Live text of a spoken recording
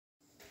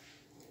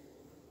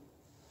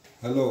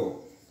Hello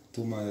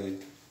to my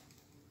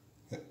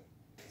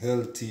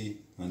healthy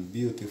and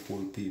beautiful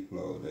people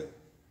out there.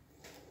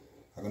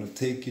 I'm going to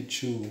take you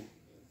through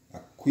a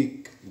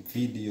quick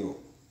video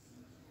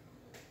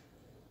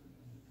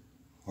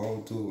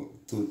how to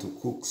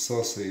cook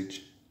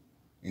sausage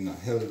in a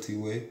healthy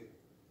way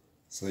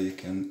so you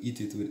can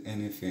eat it with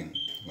anything.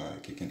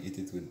 Like you can eat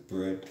it with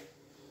bread,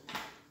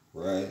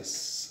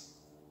 rice,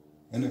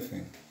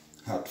 anything,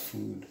 hot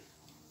food,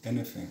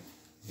 anything.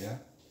 Yeah?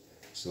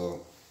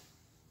 So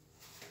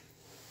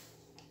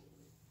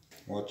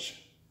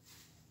watch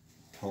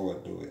how I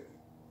do it.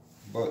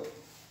 But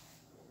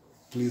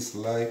please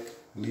like,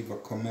 leave a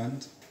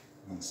comment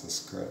and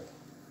subscribe.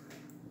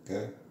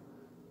 Okay?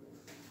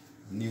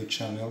 New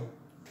channel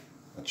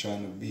I'm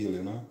trying to build,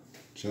 you know,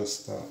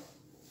 just start.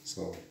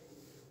 So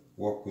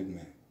walk with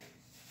me.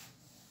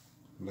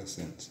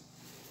 Blessings.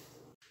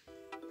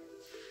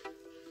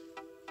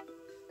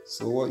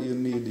 So what you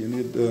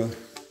need the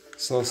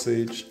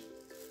sausage,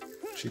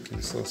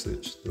 chicken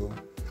sausage though.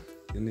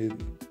 You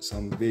need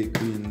some baked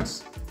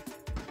beans,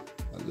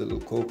 a little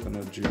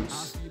coconut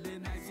juice,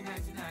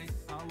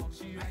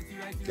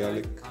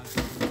 garlic,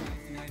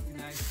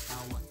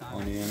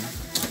 onion.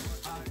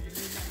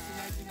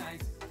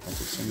 I'll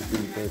put some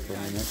green pepper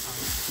in it,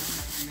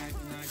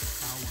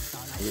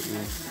 a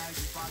little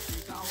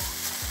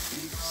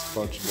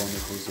scotch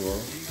bonnet as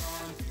well.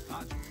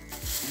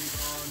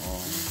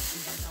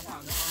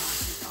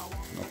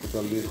 I put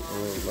a little,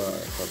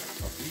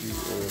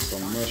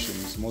 some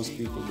mushrooms. Most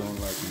people don't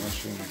like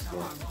mushrooms,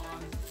 but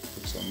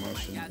put some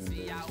mushrooms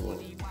in there as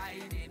well.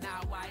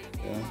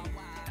 Yeah,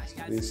 so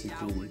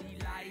basically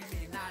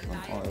an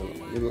oil,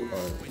 a little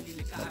oil,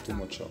 not too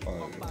much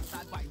oil.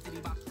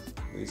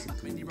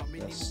 Basically,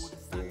 that's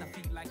the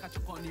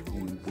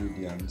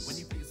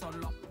ingredients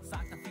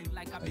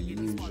I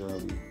usually put.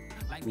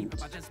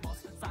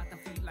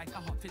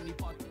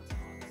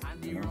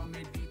 You know?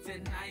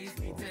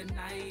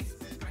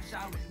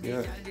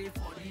 Yeah.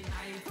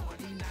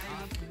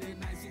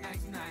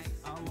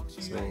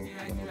 So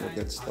we're gonna go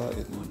get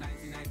started now.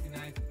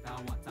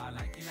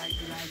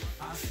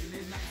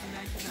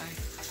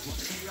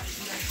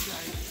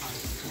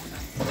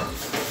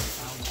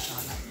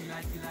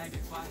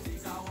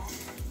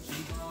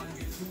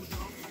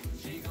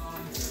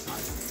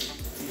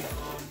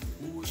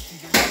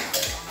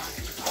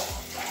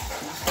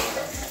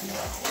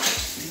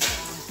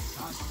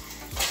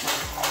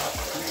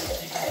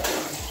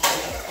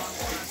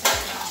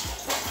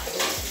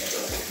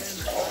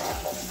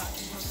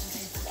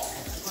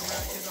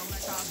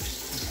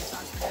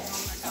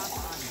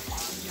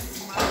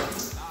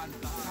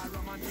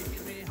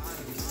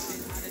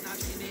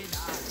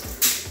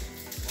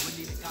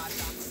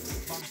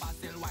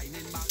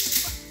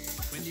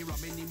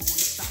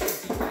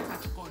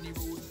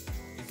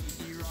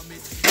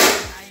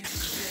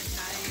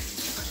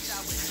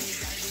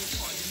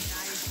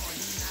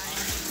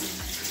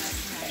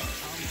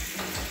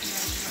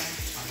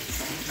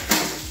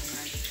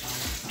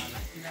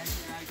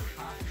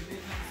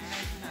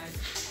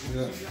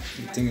 Yeah, the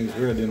thing is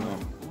ready now.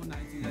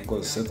 I'm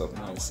going to set up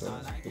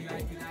myself before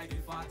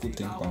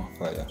putting on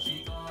fire.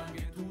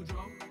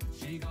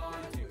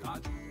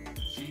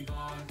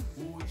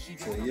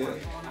 So yeah,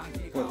 the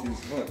pot is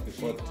hot. The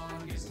pot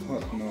is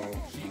hot now.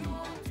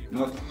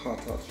 Not hot,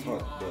 but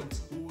not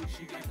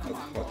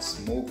hot,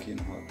 smoking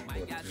hot,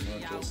 but not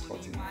just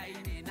hot enough.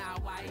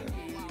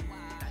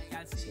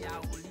 Yeah. So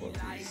the pot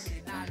is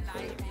on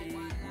fire.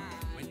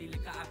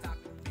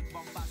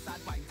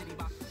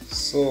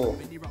 So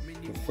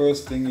the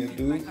first thing you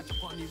do,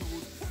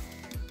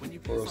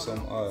 pour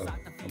some oil,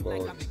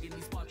 about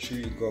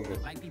 3 goggles.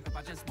 1,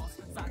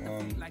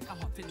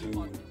 2,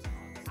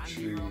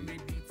 3.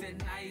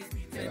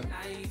 Yeah.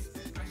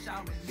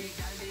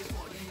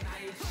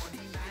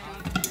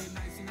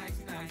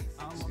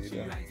 See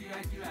that?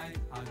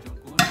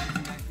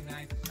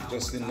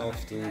 Just enough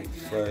to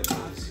fry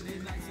those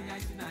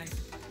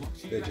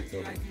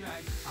vegetables.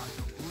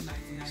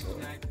 So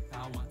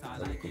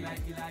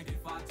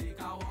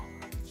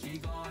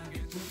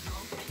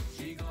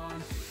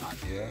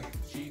yeah.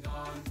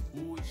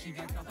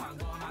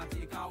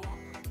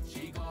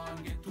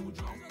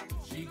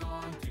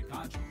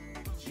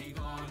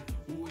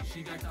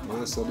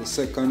 Yeah, so the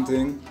second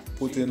thing,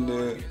 put in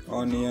the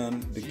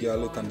onion, the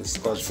garlic and the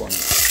scotch bonnet.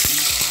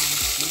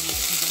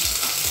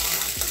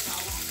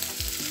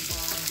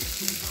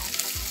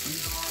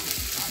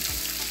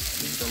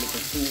 It's a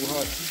little too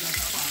hot.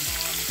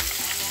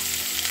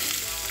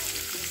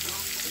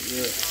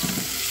 Yeah.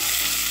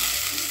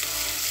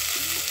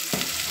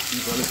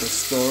 Give a little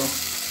stir.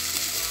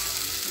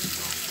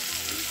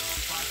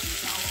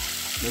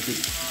 Let it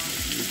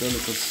give a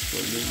little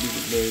stir. Leave it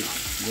like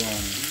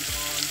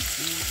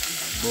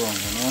brown,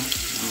 you know?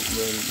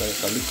 Give it like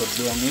a little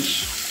brownish.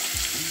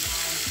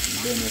 And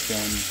then you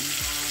can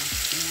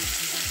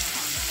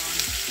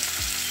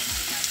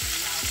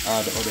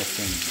add other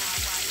things.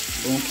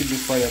 Don't keep the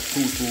fire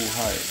too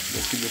high.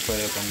 Just keep the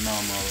fire at a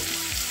normal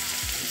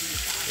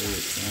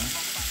rate, you know?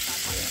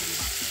 Yeah.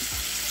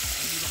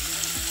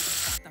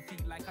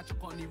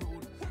 the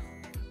road.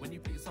 When you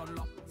place on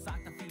lock, start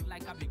to feel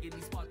like a big in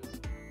the spot.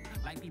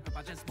 Like the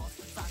pepper just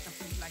bust, start to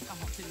feel like I'm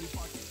hot in the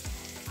pot.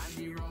 And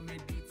the rum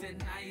it beating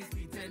nice,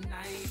 beating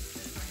nice.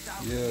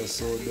 Yeah,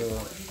 so the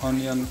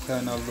onion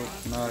kind of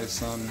look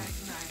nice and,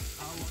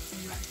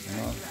 you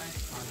know,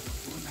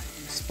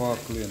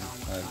 sparkling,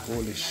 like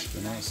goldish,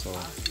 you know, so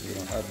we're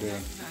gonna add the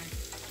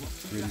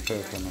green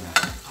pepper now.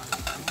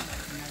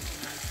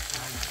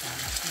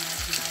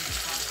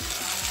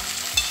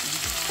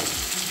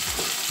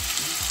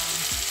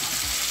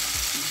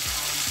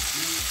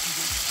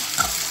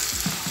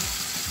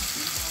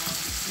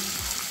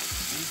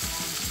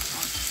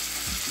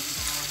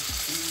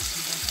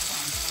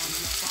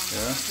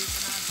 Yeah,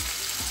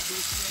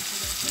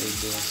 with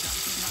the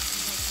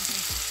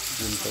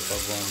green pepper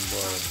going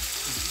boil.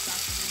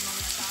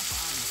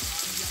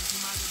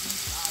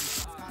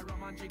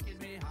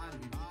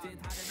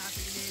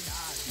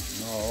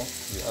 Now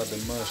we add the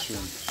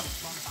mushroom.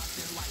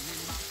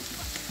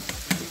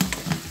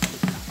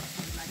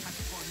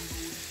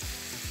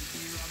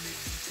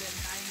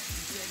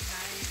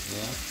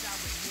 Yeah.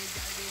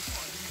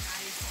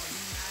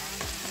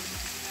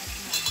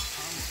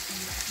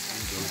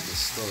 There's the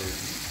story.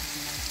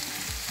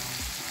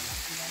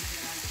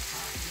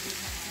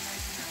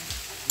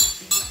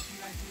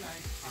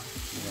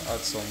 I'm gonna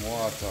add some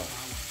water,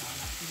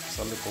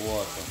 some little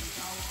water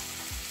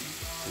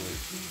to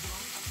it.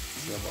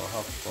 See, about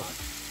half a cup.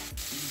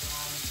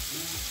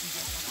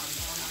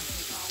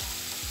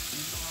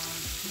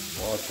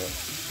 Water.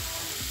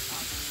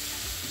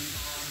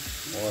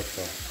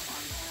 Okay.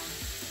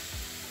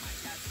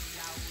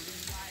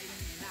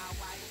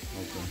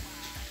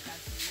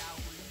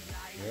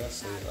 Yeah,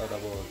 so you add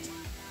about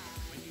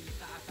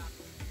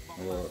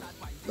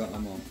that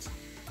amount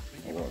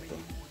of water.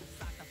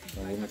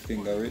 And when your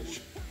finger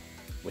reach,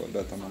 about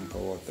that amount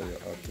of water you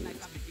add to it.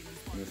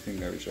 When your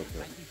finger reach up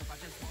here,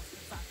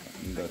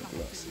 in that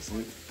glass, you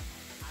see?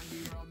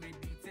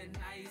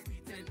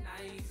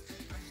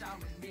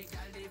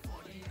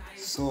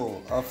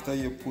 So after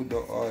you put the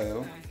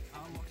oil,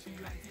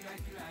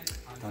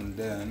 and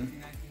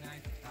then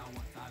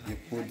you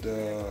put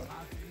the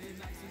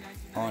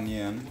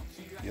onion,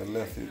 you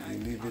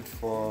leave it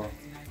for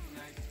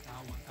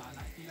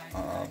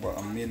about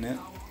a minute,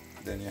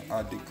 then you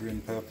add the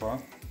green pepper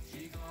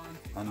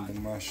and the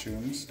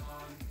mushrooms,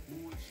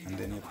 and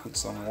then you put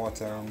some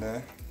water in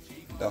there.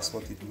 That's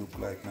what it look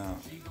like now.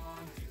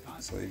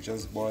 So it's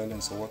just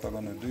boiling. So what I'm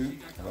gonna do,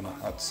 I'm gonna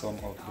add some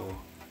of the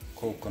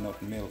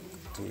coconut milk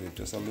to it,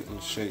 just a little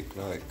shake,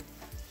 like,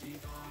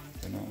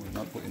 you know, we're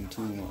not putting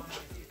too much.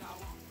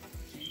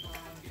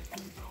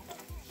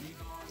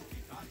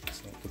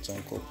 So put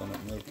some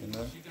coconut milk in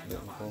there,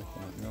 little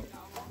coconut milk,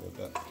 about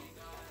that.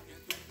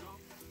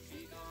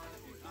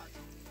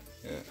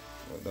 Yeah,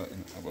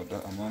 about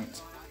that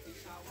amount.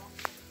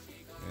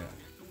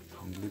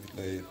 Yeah, and leave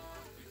it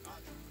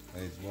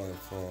let it boil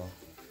for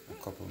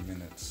a couple of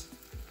minutes.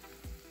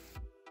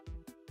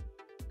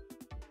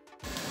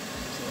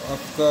 So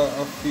after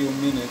a few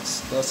minutes,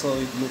 that's how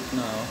it look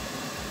now.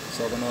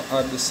 So I'm gonna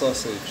add the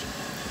sausage.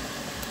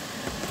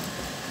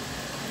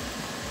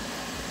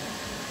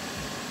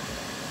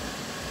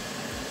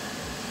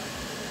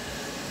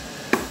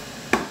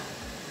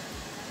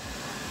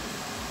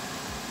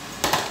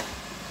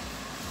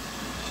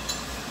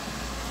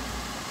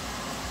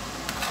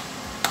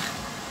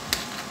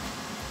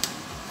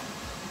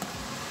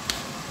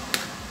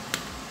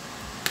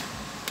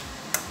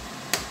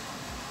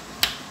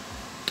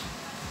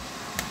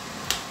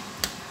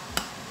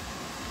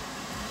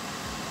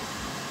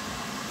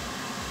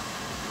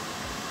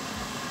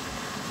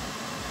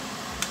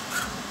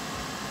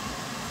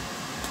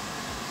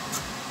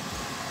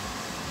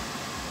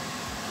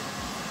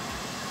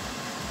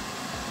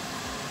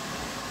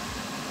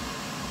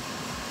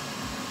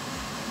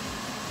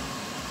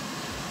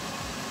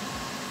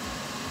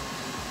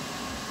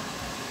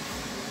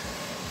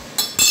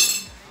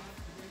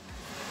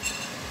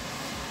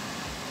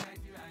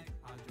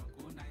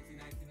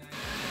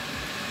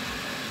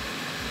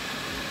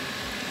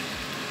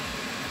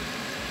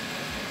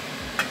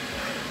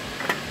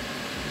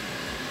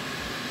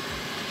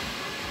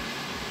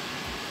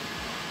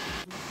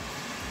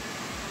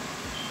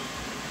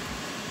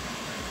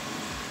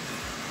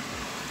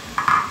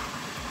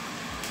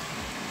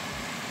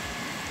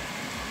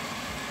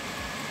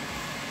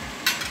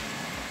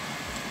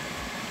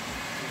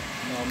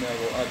 Now I'm going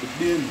to add the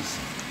beans,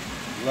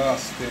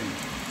 last thing.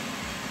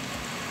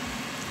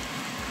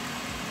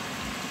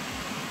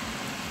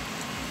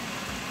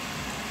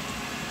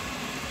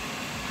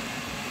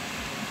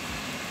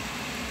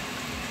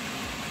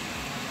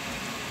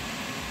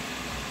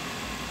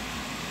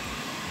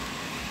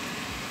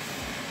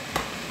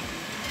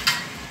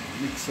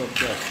 Mix up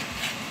that.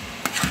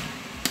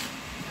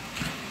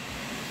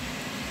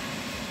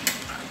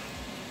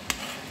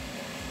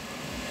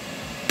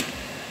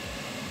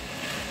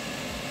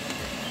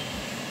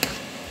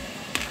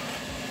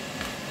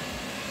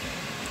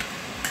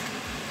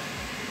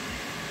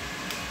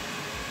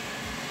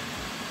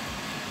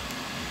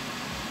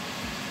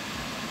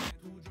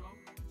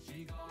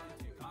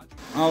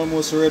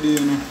 almost ready, you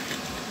know.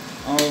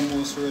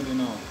 Almost ready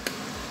now.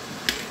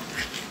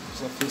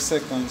 Just a few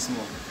seconds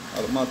more.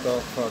 As a matter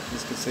of fact, you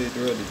could say it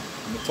ready.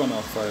 I'm gonna turn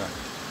off fire.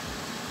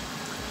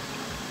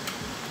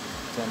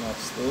 Turn off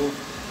stove.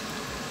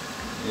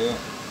 Yeah.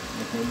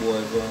 Make my boy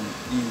go on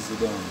easy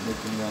down.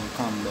 Make him go and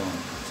calm down.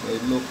 So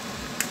it look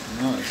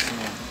nice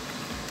now.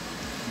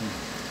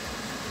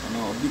 And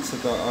now a big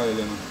set of oil,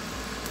 you know.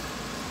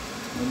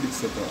 A big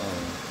set of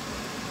oil.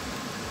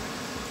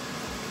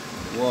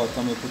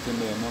 Water I put in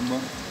there, remember?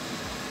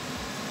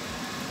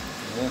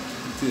 Yeah,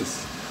 it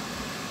is.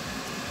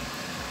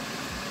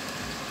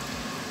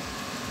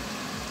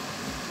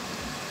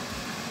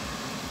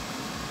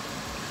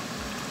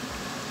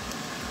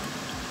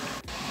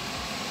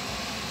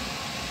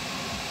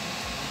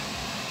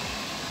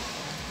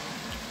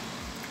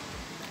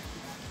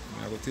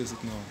 I will taste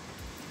it now.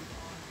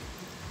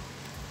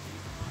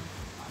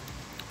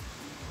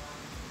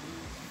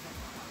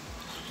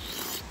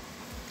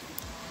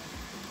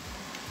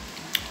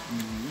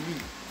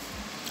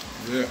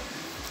 Yeah.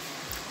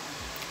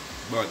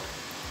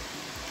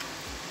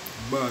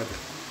 Bad.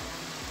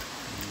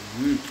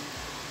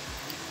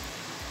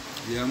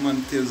 Yeah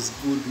man, tastes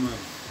good man.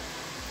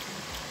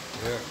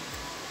 Yeah.